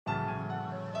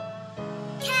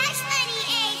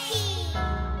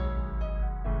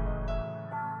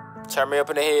Turn me up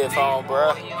in the headphone,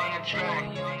 bruh.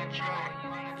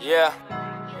 Yeah.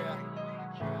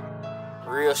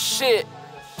 Real shit.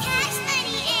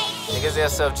 Niggas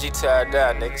SFG till I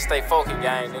die, nigga. Stay focused,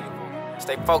 gang, nigga.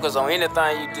 Stay focused on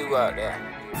anything you do out there.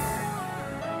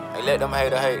 Hey, let them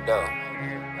haters hate, though.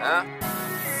 Huh?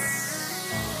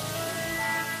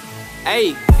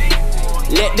 Hey,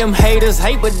 let them haters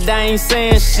hate, but they ain't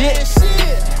saying shit.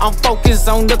 I'm focused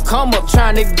on the come up,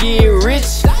 trying to get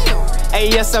rich.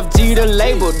 ASFG the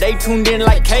label, they tuned in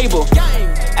like cable.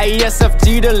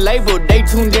 ASFG the label, they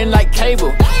tuned in like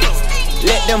cable.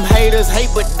 Let them haters hate,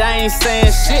 but they ain't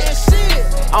saying shit.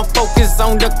 I'm focused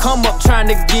on the come up, trying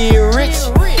to get rich.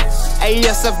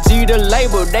 ASFG the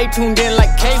label, they tuned in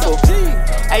like cable.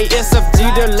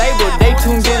 ASFG the label, they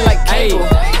tuned in like cable.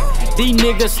 These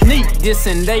niggas sneak this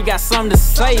and they got something to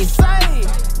say.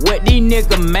 What these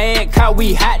niggas mad, cause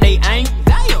we hot, they ain't.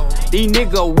 These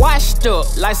niggas washed up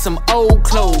like some old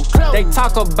clothes. They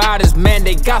talk about us, man,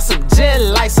 they gossip just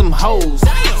like some hoes.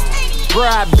 Bruh,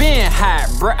 I been hot,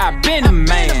 bruh, I been a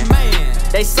man.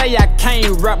 They say I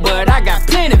can't rap, but I got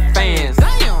plenty fans.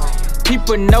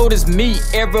 People notice me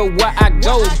everywhere I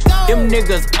go. Them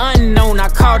niggas unknown, I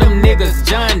call them niggas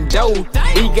John Doe.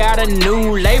 We got a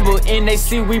new label and they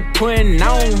see we putting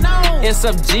on.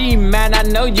 SFG, man, I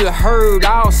know you heard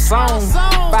all songs.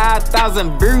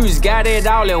 5,000 views, got it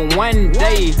all in one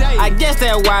day. I guess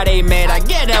that's why they mad, I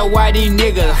guess that's why these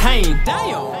niggas hang.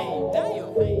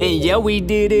 And yeah, we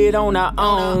did it on our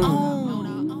own.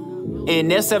 In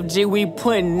SFG we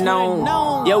putting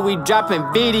on. Yeah, we dropping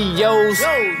videos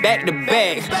back to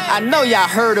back. I know y'all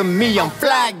heard of me, I'm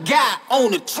Fly Guy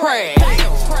on the track.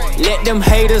 Let them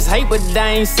haters hate, but they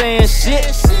ain't saying shit.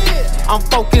 I'm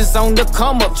focused on the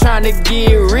come up, trying to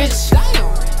get rich.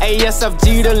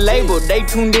 ASFG the label, they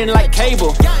tuned in like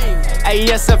cable.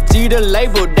 ASFG the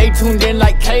label, they tuned in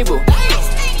like cable.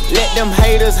 Let them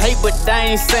haters hate, but they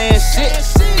ain't saying shit.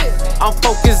 I'm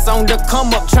focused on the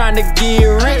come up, trying to get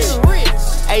rich.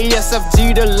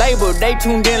 ASFG the label, they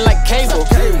tuned in like cable.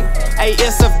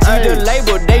 ASFG the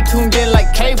label, they tuned in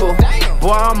like cable.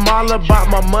 Boy, I'm all about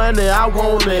my money, I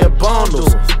want it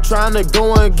bundles. Tryna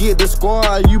go and get the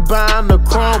squad, you buying the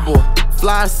crumble.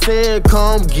 Fly said,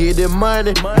 come get it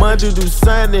money, Monday through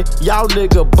Sunday. Y'all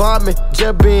nigga bumming,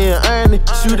 just being earning.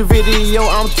 Shoot a video,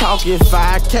 I'm talking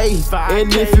 5K.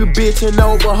 And if you bitchin'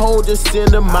 over, hold it,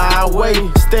 send it my way.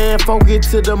 Stand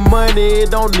focused to the money, it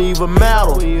don't even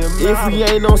matter. If we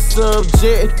ain't no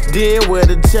subject, then where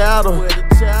the chattel?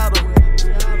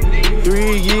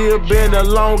 3 years been a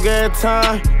long ass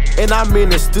time. And I'm in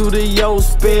the studio,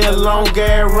 spin long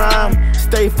ass rhyme.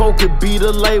 Stay focused, beat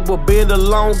the label, been a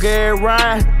long ass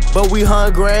ride. But we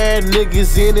hungry ass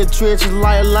niggas in the trenches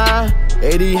like line.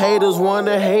 Hey, these haters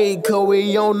wanna hate, cause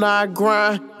we on our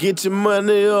grind. Get your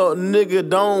money up, nigga,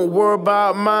 don't worry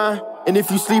about mine. And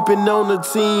if you sleeping on the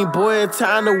team, boy, it's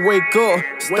time to wake up.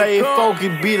 Stay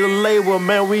focused, beat the label,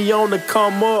 man, we on the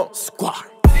come up. Squad.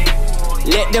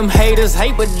 Let them haters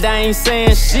hate, but they ain't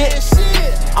saying shit.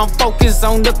 I'm focused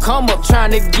on the come up,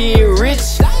 trying to get rich.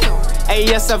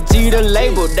 ASFG the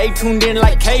label, they tuned in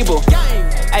like cable.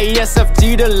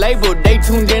 ASFG the label, they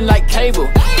tuned in like cable.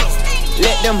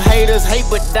 Let them haters hate,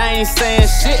 but they ain't saying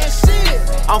shit.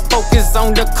 I'm focused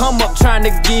on the come up, trying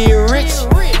to get rich.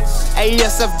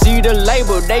 ASFG the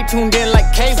label, they tuned in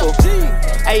like cable.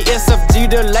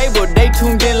 ASFG the label, they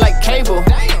tuned in like cable.